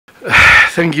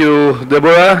Thank you,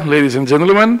 Deborah, ladies and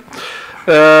gentlemen.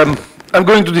 I'm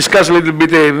going to discuss a little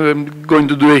bit, I'm going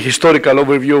to do a historical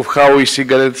overview of how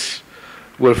e-cigarettes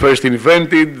were first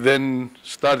invented, then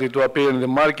started to appear in the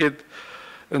market,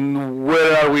 and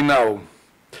where are we now.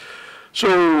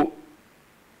 So,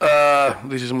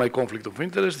 this is my conflict of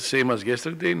interest, same as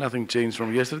yesterday, nothing changed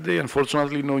from yesterday.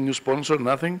 Unfortunately, no new sponsor,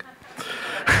 nothing.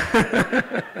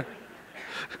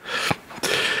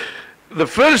 The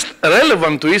first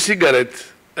relevant to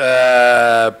e-cigarette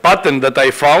patent that I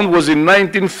found was in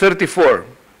 1934.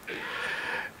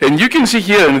 And you can see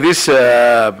here in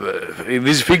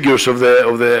these figures of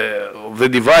the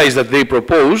device that they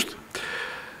proposed,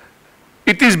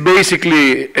 it is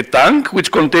basically a tank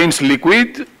which contains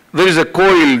liquid. There is a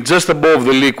coil just above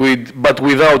the liquid, but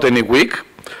without any wick,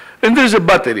 and there is a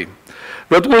battery.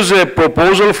 That was a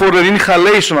proposal for an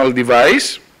inhalational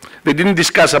device. They didn't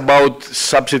discuss about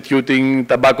substituting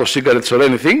tobacco cigarettes or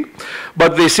anything,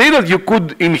 but they say that you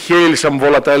could inhale some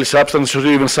volatile substances or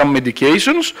even some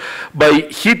medications by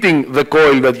heating the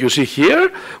coil that you see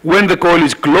here. When the coil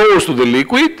is close to the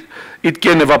liquid, it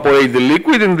can evaporate the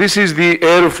liquid, and this is the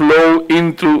airflow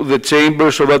into the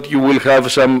chamber so that you will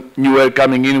have some new air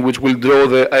coming in which will draw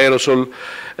the aerosol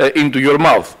into your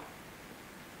mouth.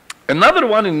 Another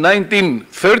one in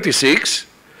 1936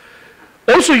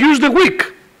 also used a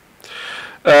wick.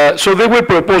 So they were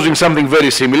proposing something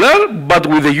very similar, but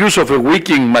with the use of a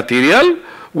wicking material,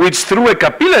 which through a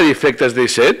capillary effect, as they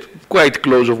said, quite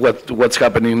close of what's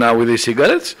happening now with these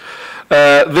cigarettes,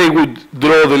 they would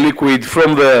draw the liquid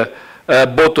from the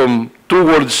bottom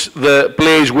towards the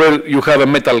place where you have a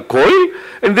metal coil,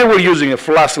 and they were using a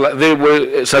flashlight. They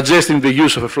were suggesting the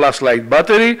use of a flashlight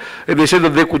battery, and they said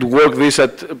that they could work this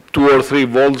at 2 or 3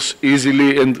 volts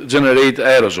easily and generate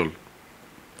aerosol.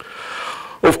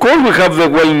 Of course, we have the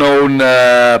well-known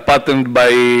patent by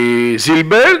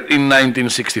Zilber in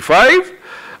 1965,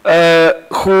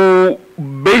 who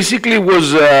basically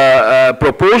was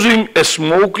proposing a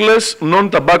smokeless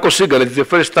non-tobacco cigarette. It's the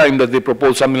first time that they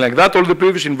proposed something like that. All the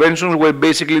previous inventions were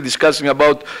basically discussing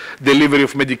about delivery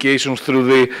of medications through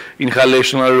the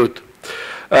inhalational route.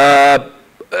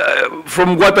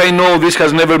 From what I know, this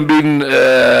has never been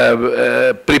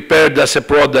prepared as a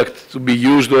product to be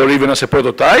used or even as a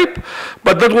prototype,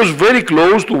 but that was very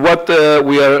close to what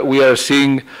we are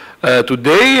seeing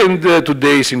today, and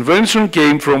today's invention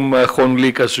came from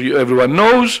Honlik, as everyone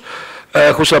knows,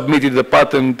 who submitted the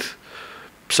patent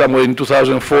somewhere in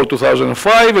 2004,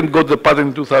 2005, and got the patent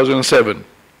in 2007.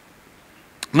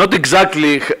 Not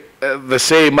exactly the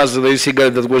same as the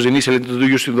e-cigarette that was initially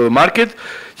introduced into the market.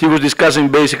 He was discussing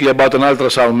basically about an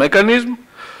ultrasound mechanism.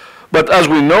 But as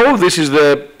we know, this is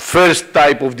the first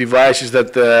type of devices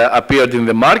that appeared in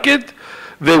the market.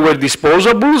 They were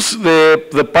disposables.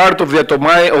 The part of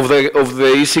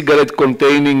the e-cigarette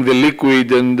containing the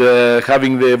liquid and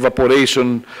having the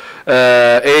evaporation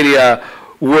area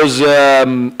was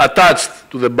attached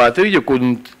to the battery. You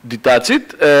couldn't detach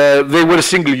it. They were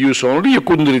single use only. You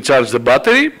couldn't recharge the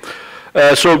battery.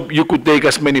 So you could take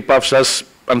as many puffs as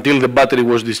until the battery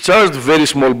was discharged. Very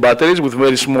small batteries with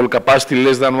very small capacity,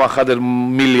 less than 100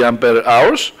 milliampere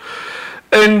hours.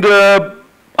 And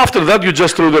after that, you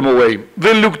just threw them away.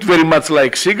 They looked very much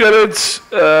like cigarettes,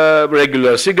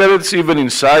 regular cigarettes, even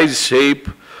in size, shape.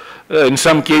 In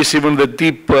some cases, even the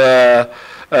tip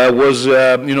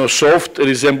was soft,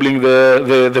 resembling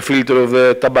the filter of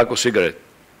the tobacco cigarette.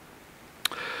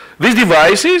 These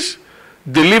devices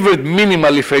delivered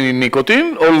minimal, if any,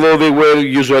 nicotine, although they were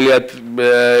usually at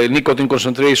nicotine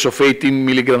concentration of 18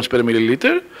 milligrams per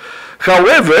milliliter.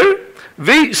 However,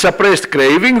 they suppressed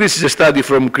craving. This is a study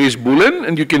from Chris Bullen,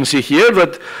 and you can see here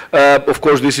that, of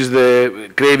course, this is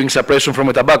the craving suppression from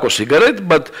a tobacco cigarette,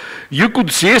 but you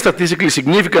could see a statistically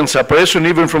significant suppression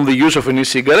even from the use of an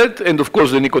e-cigarette, and of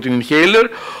course the nicotine inhaler,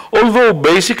 although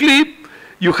basically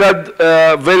you had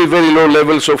very, very low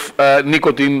levels of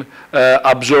nicotine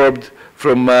absorbed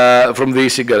from the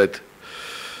e-cigarette.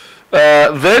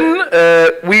 Then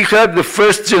we had the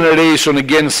first generation,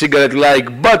 again,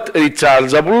 cigarette-like, but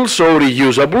rechargeable, so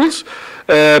reusables.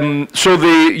 So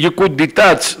you could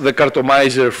detach the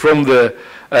cartomizer from the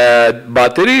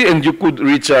battery, and you could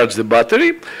recharge the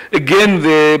battery. Again,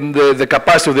 the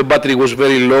capacity of the battery was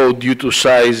very low due to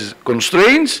size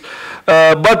constraints,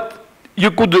 but you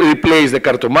could replace the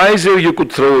cartomizer, you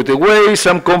could throw it away.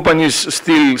 Some companies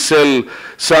still sell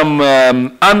some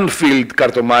unfilled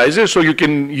cartomizers, so you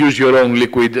can use your own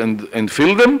liquid and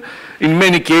fill them. In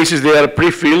many cases, they are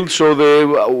pre-filled, so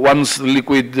once the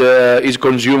liquid is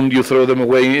consumed, you throw them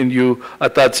away and you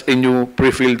attach a new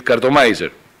pre-filled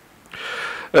cartomizer.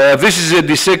 This is a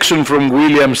dissection from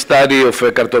William's study of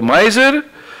a cartomizer.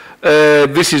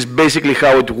 This is basically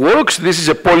how it works. This is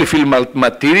a polyfill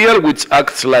material which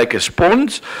acts like a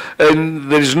sponge,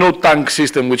 and there is no tank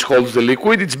system which holds the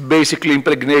liquid. It's basically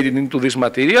impregnated into this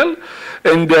material,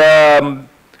 and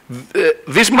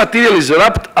this material is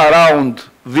wrapped around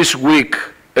this wick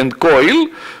and coil,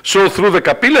 so through the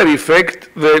capillary effect,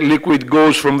 the liquid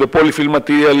goes from the polyfill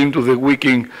material into the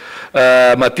wicking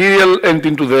material and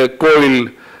into the coil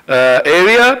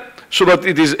area, so that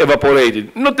it is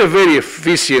evaporated. Not a very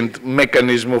efficient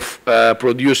mechanism of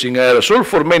producing aerosol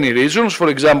for many reasons. For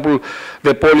example,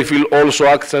 the polyfill also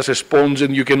acts as a sponge,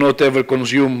 and you cannot ever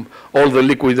consume all the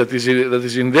liquid that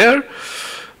is in there.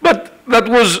 But that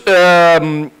was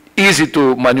easy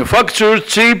to manufacture,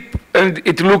 cheap, and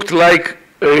it looked like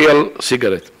a real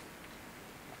cigarette.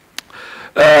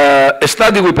 A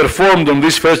study we performed on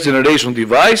these first generation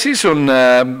devices on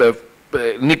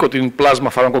nicotine plasma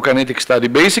pharmacokinetic study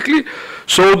basically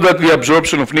showed that the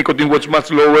absorption of nicotine was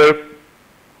much lower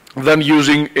than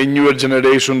using a newer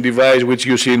generation device which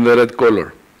you see in the red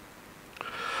color.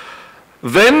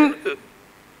 Then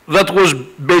that was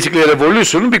basically a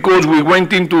revolution, because we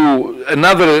went into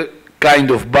another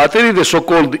kind of battery, the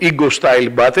so-called ego-style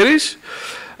batteries,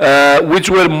 which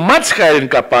were much higher in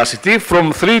capacity,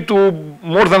 from 3 to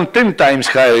more than 10 times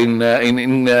higher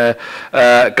in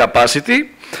capacity.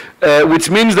 Which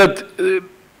means that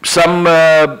some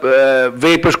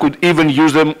vapors could even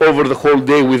use them over the whole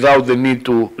day without the need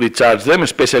to recharge them,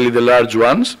 especially the large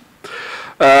ones.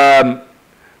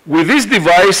 With these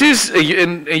devices,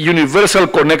 a universal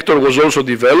connector was also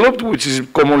developed, which is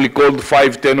commonly called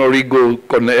 510 or ego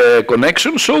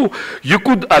connection. So you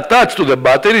could attach to the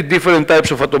battery different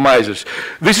types of atomizers.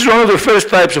 This is one of the first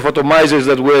types of atomizers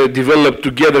that were developed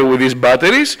together with these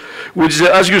batteries, which is,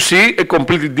 as you see, a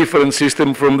completely different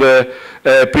system from the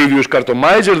previous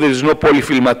cartomizer. There is no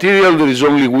polyfill material, there is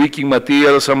only wicking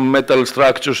material, some metal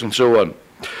structures, and so on.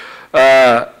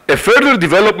 A further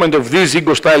development of these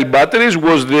ego-style batteries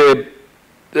was the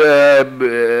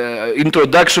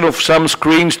introduction of some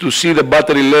screens to see the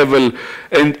battery level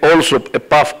and also a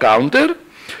puff counter.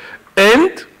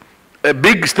 And a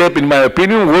big step, in my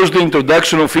opinion, was the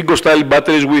introduction of ego-style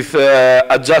batteries with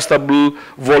adjustable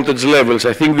voltage levels.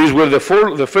 I think these were the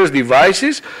first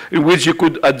devices in which you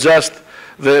could adjust,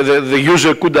 the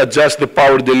user could adjust the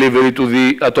power delivery to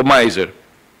the atomizer.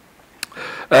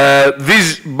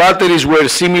 These batteries were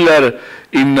similar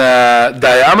in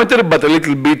diameter, but a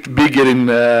little bit bigger in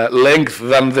length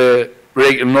than the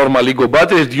normal ego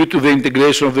batteries, due to the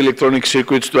integration of the electronic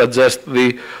circuits to adjust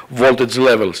the voltage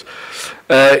levels.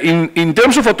 In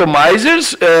terms of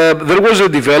atomizers, there was a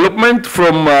development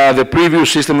from the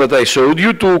previous system that I showed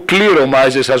you to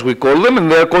clearomizers, as we call them, and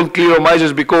they're called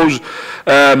clearomizers because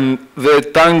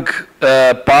the tank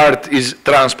part is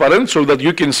transparent, so that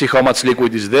you can see how much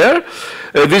liquid is there.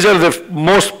 These are the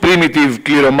most primitive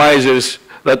clearomizers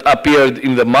that appeared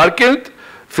in the market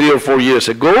 3 or 4 years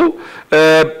ago.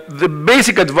 The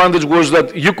basic advantage was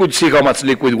that you could see how much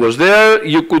liquid was there,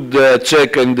 you could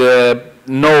check and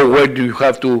know where do you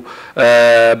have to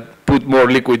put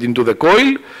more liquid into the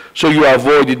coil, so you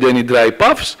avoided any dry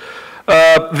puffs.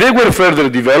 They were further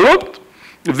developed.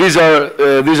 These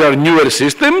are newer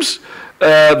systems.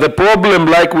 The problem,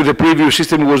 like with the previous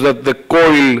system, was that the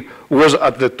coil was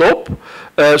at the top,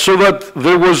 so that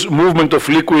there was movement of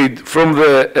liquid from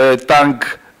the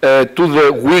tank to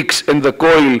the wicks and the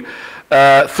coil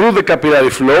through the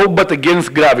capillary flow, but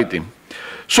against gravity.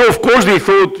 So of course they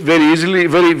thought very easily,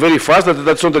 very fast, that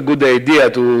that's not a good idea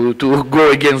to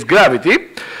go against gravity,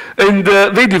 and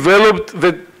they developed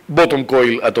the bottom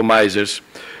coil atomizers,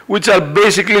 which are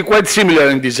basically quite similar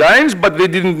in designs, but they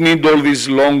didn't need all these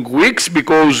long wicks,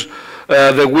 because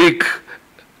the wick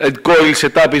and coil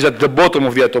setup is at the bottom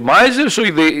of the atomizer, so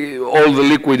all the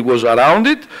liquid was around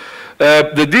it.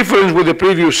 The difference with the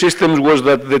previous systems was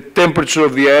that the temperature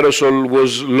of the aerosol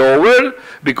was lower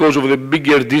because of the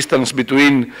bigger distance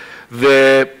between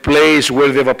the place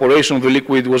where the evaporation of the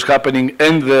liquid was happening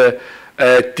and the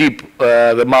tip,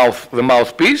 the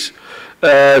mouthpiece.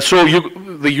 So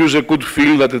the user could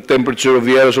feel that the temperature of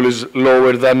the aerosol is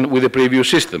lower than with the previous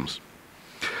systems.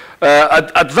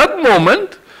 At that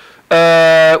moment,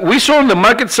 we saw on the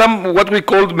market some what we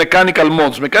called mechanical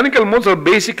mods. Mechanical mods are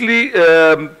basically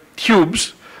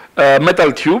tubes,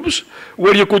 metal tubes,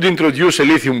 where you could introduce a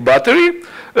lithium battery,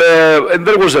 and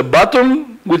there was a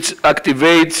button which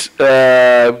activates,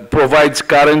 provides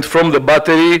current from the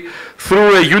battery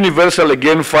through a universal,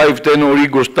 again, 510 or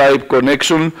EGOS type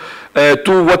connection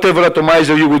to whatever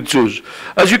atomizer you would choose.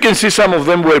 As you can see, some of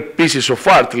them were pieces of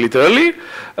art, literally,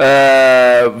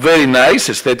 very nice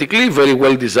aesthetically, very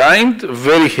well designed,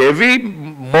 very heavy,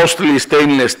 mostly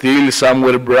stainless steel, some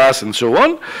were brass and so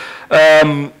on.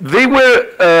 They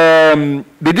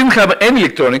didn't have any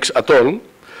electronics at all.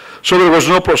 So there was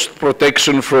no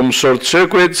protection from short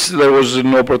circuits, there was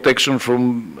no protection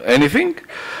from anything.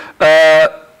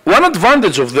 One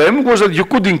advantage of them was that you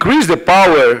could increase the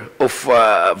power of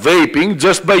vaping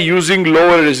just by using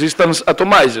lower resistance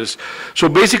atomizers. So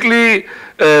basically,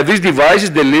 these devices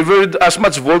delivered as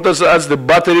much voltage as the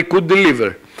battery could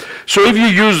deliver. So if you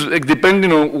use,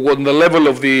 depending on the level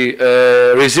of the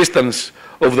resistance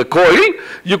of the coil,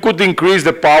 you could increase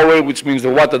the power, which means the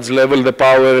wattage level, the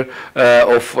power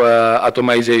of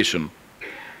atomization.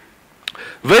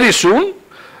 Very soon,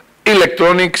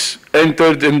 electronics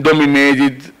entered and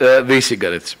dominated the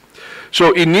e-cigarettes.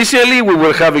 So initially, we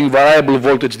were having variable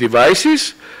voltage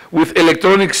devices with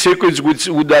electronic circuits which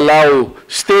would allow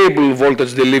stable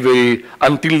voltage delivery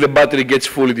until the battery gets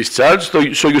fully discharged. So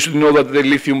you should know that the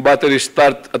lithium batteries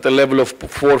start at a level of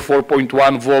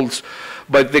 4.1 volts,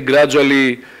 but they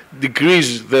gradually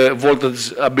decrease the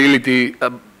voltage ability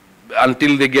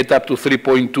until they get up to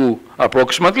 3.2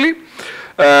 approximately.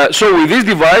 So with these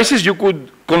devices, you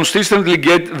could consistently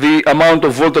get the amount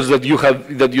of voltage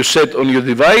that you set on your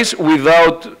device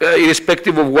without,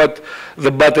 irrespective of what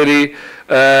the battery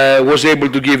was able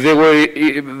to give.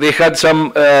 They had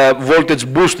some voltage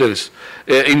boosters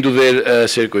into their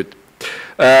circuit.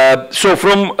 So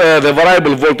from the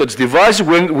variable voltage device,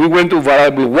 we went to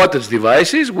variable wattage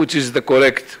devices, which is the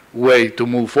correct way to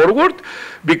move forward,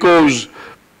 because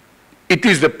it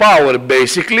is the power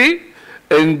basically,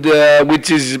 and which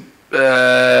is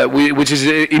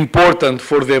important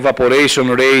for the evaporation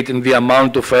rate and the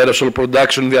amount of aerosol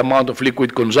production, the amount of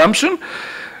liquid consumption.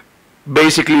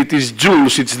 Basically, it is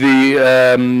joules.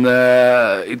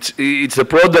 It's the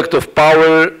product of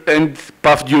power and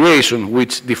path duration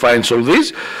which defines all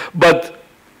this. But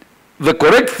the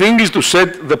correct thing is to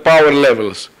set the power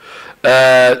levels,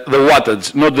 the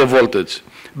wattage, not the voltage.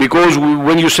 Because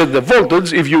when you set the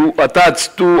voltage, if you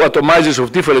attach two atomizers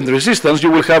of different resistance,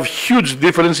 you will have huge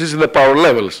differences in the power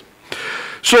levels.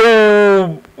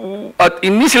 So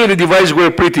initially the devices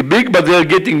were pretty big, but they are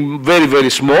getting very, very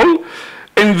small.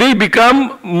 And they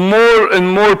become more and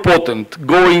more potent,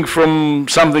 going from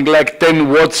something like 10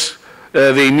 watts,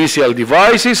 the initial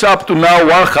devices, up to now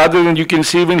 100, and you can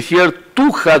see even here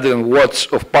 200 watts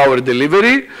of power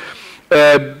delivery.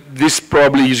 This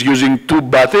probably is using 2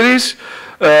 batteries.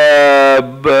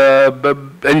 And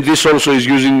this also is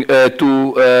using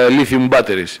 2 lithium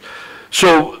batteries.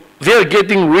 So they are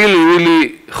getting really,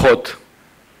 really hot.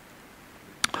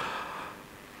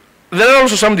 There are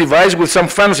also some devices with some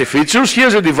fancy features.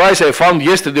 Here's a device I found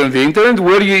yesterday on the internet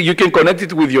where you can connect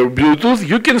it with your Bluetooth.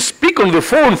 You can speak on the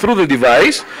phone through the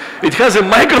device. It has a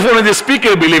microphone and a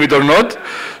speaker, believe it or not.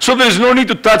 So there's no need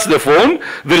to touch the phone.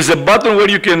 There's a button where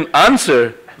you can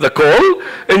answer the call,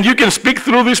 and you can speak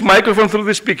through this microphone, through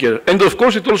the speaker. And of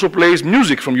course, it also plays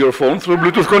music from your phone through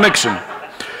Bluetooth connection.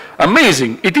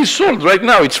 Amazing. It is sold right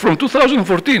now. It's from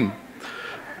 2014.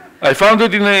 I found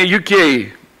it in a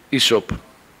UK e-shop.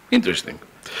 Interesting.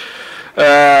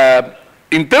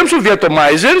 In terms of the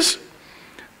atomizers,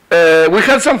 we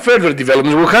had some further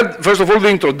developments. We had, first of all, the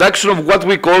introduction of what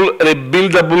we call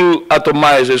rebuildable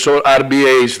atomizers, or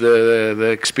RBAs,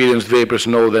 the experienced vapers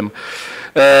know them.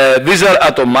 These are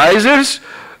atomizers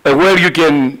where you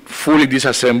can fully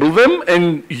disassemble them,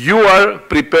 and you are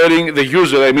preparing, the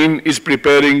user, is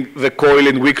preparing the coil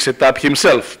and wick setup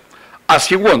himself, as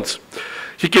he wants.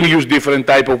 He can use different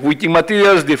type of wicking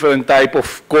materials, different type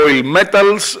of coil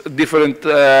metals, different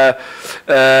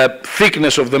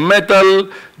thickness of the metal,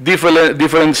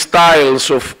 different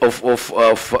styles of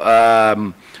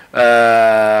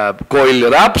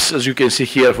coil wraps. As you can see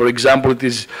here, for example, it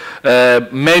is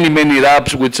many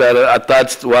wraps which are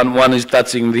attached, one is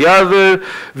touching the other.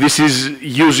 This is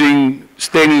using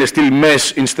stainless steel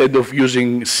mesh instead of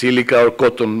using silica or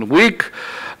cotton wick.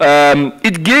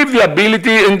 It gave the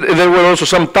ability, and there were also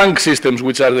some tank systems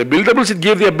which are the buildables, it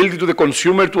gave the ability to the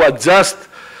consumer to adjust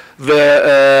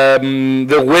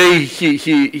the way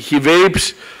he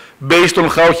vapes based on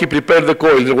how he prepared the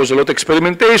coil. There was a lot of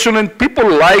experimentation, and people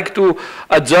like to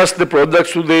adjust the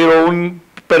products to their own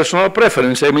personal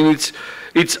preference.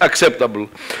 It's acceptable.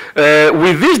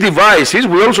 With these devices,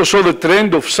 we also saw the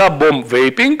trend of sub-ohm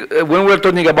vaping. When we're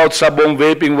talking about sub-ohm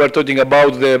vaping, we're talking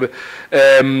about the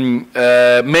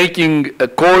making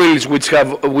coils which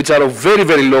are of very,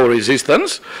 very low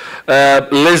resistance,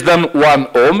 less than 1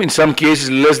 ohm, in some cases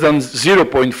less than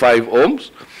 0.5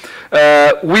 ohms.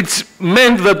 Which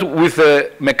meant that with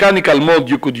a mechanical mode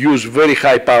you could use very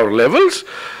high power levels,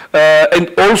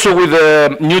 And also with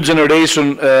the new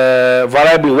generation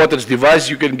variable wattage device,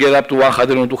 you can get up to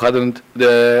 100 or 200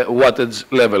 wattage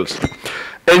levels.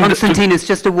 And Konstantinos,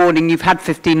 just a warning, you've had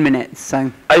 15 minutes,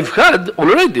 so. I've had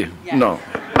already? Yeah. No.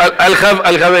 I'll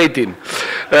have 18.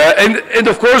 And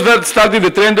of course that started the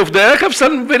trend of I have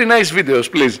some very nice videos,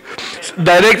 please.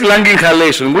 Direct lung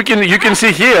inhalation. You can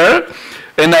see here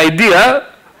an idea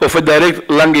of a direct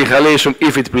lung inhalation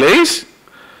if it plays,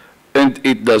 and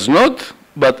it does not,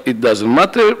 but it doesn't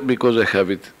matter because I have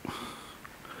it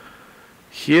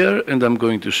here, and I'm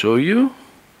going to show you.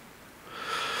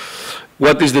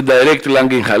 What is the direct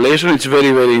lung inhalation? It's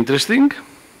very, very interesting.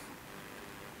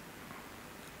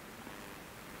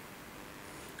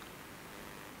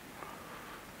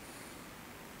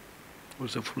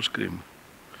 Where's the full screen?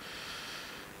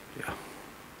 Yeah.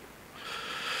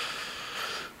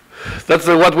 That's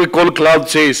what we call cloud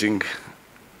chasing.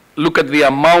 Look at the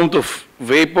amount of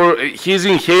vapor. He's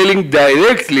inhaling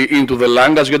directly into the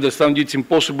lung. As you understand, it's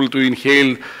impossible to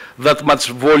inhale that much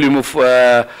volume of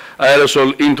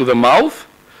aerosol into the mouth.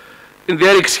 And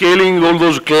they're exhaling all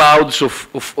those clouds of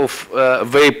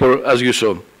vapor, as you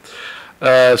saw.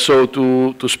 So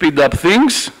to speed up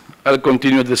things, I'll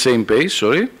continue at the same pace,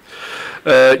 sorry.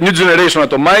 New generation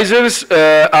atomizers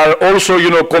are also,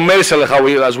 commercial,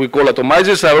 as we call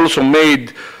atomizers, are also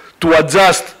made to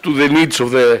adjust to the needs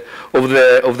of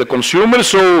the consumer.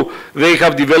 So they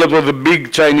have developed, all the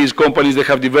big Chinese companies, they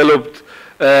have developed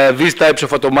these types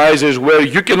of atomizers where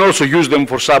you can also use them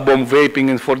for sub-ohm vaping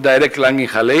and for direct lung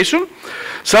inhalation.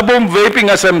 Sub-ohm vaping,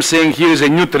 as I'm saying here, is a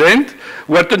new trend.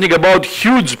 We're talking about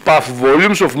huge puff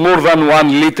volumes of more than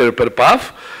 1 liter per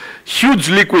puff, huge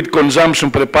liquid consumption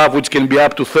per puff, which can be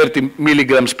up to 30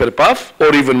 milligrams per puff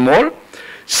or even more.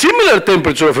 Similar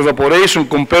temperature of evaporation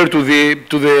compared to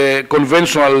the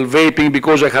conventional vaping,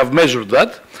 because I have measured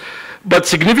that. But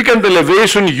significant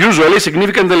elevation, usually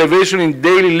significant elevation in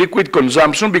daily liquid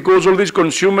consumption, because all these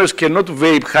consumers cannot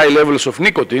vape high levels of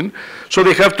nicotine, so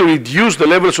they have to reduce the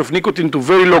levels of nicotine to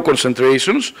very low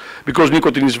concentrations, because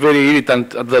nicotine is very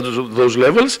irritant at those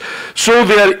levels. So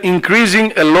they are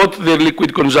increasing a lot their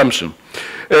liquid consumption.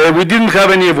 We didn't have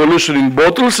any evolution in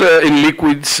bottles, in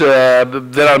liquids.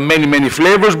 There are many, many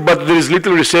flavors, but there is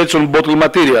little research on bottle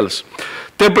materials.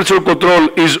 Temperature control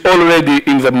is already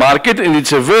in the market, and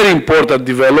it's a very important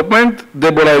development.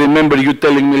 Deborah, I remember you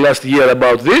telling me last year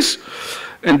about this.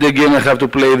 And again, I have to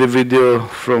play the video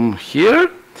from here.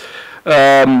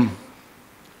 And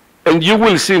you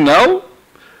will see now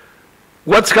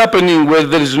what's happening where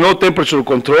there is no temperature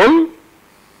control.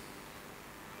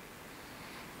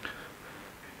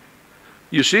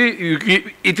 You see,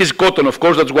 it is cotton, of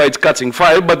course, that's why it's catching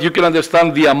fire, but you can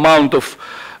understand the amount of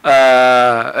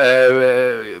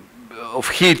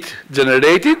heat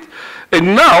generated.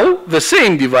 And now, the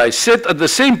same device, set at the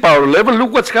same power level,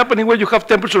 look what's happening when you have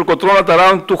temperature control at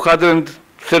around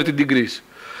 230 degrees.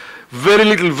 Very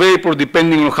little vapor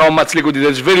depending on how much liquid there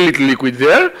is, very little liquid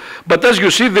there. But as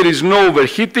you see, there is no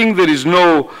overheating, there is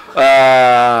no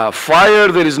fire,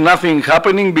 there is nothing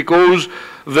happening, because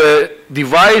the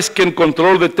device can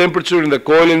control the temperature in the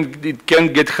coil, and it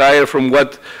can get higher from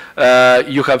what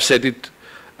you have set it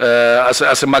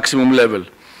as a maximum level.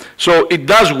 So it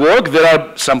does work. There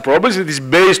are some problems. It is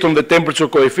based on the temperature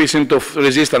coefficient of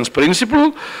resistance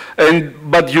principle,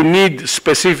 but you need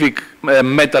specific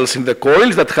metals in the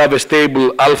coils that have a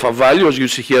stable alpha value. As you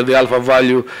see here, the alpha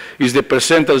value is the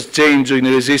percentage change in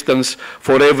resistance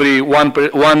for every 1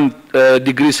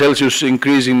 degree Celsius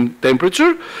increase in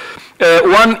temperature.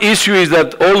 One issue is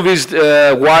that all these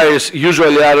wires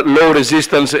usually are low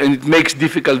resistance, and it makes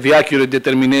difficult the accurate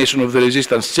determination of the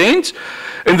resistance change.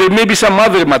 And there may be some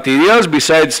other materials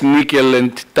besides nickel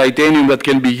and titanium that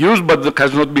can be used, but that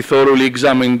has not been thoroughly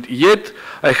examined yet.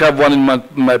 I have one in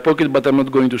my pocket, but I'm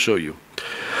not going to show you.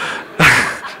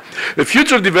 The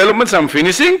future developments, I'm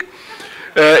finishing,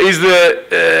 is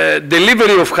the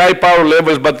delivery of high power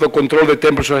levels, but to control the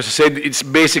temperature, as I said, it's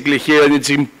basically here, and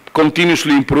it's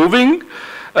continuously improving.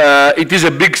 It is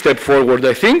a big step forward,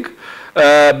 I think,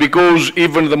 because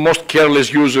even the most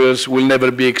careless users will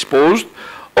never be exposed.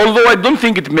 Although I don't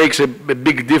think it makes a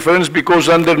big difference, because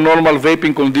under normal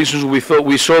vaping conditions, we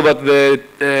saw that the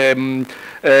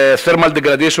thermal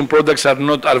degradation products are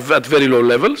at very low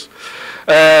levels.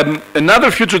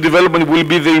 Another future development will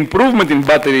be the improvement in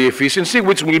battery efficiency,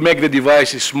 which will make the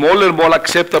devices smaller, more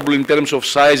acceptable in terms of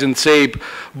size and shape,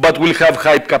 but will have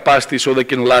high capacity so they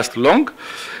can last long.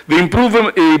 The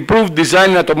improved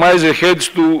design atomizer heads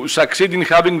to succeed in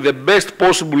having the best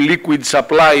possible liquid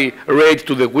supply rate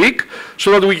to the wick,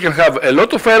 so that we can have a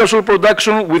lot of aerosol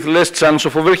production with less chance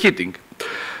of overheating.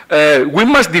 We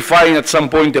must define at some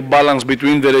point a balance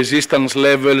between the resistance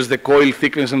levels, the coil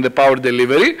thickness, and the power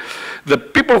delivery. The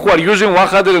people who are using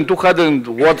 100 and 200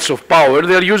 watts of power,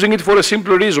 they are using it for a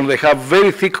simple reason. They have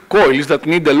very thick coils that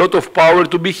need a lot of power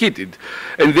to be heated.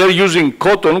 And they're using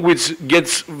cotton, which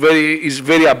is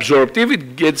very absorptive.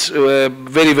 It gets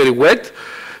very, very wet.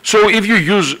 So if you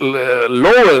use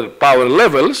lower power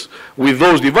levels with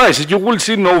those devices, you will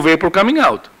see no vapor coming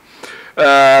out.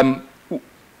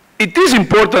 It is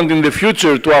important in the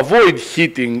future to avoid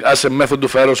heating as a method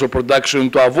of aerosol production,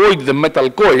 to avoid the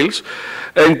metal coils,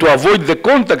 and to avoid the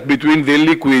contact between the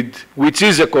liquid, which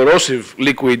is a corrosive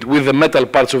liquid, with the metal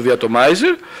parts of the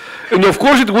atomizer. And of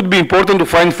course, it would be important to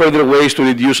find further ways to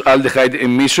reduce aldehyde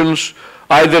emissions,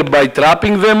 either by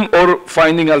trapping them or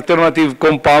finding alternative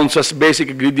compounds as basic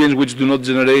ingredients which do not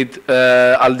generate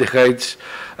aldehydes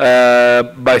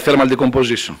by thermal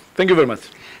decomposition. Thank you very much.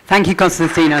 Thank you,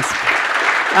 Konstantinos.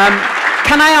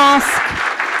 Can I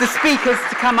ask the speakers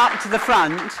to come up to the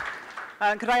front?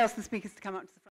 Could I ask the speakers to come up to the front?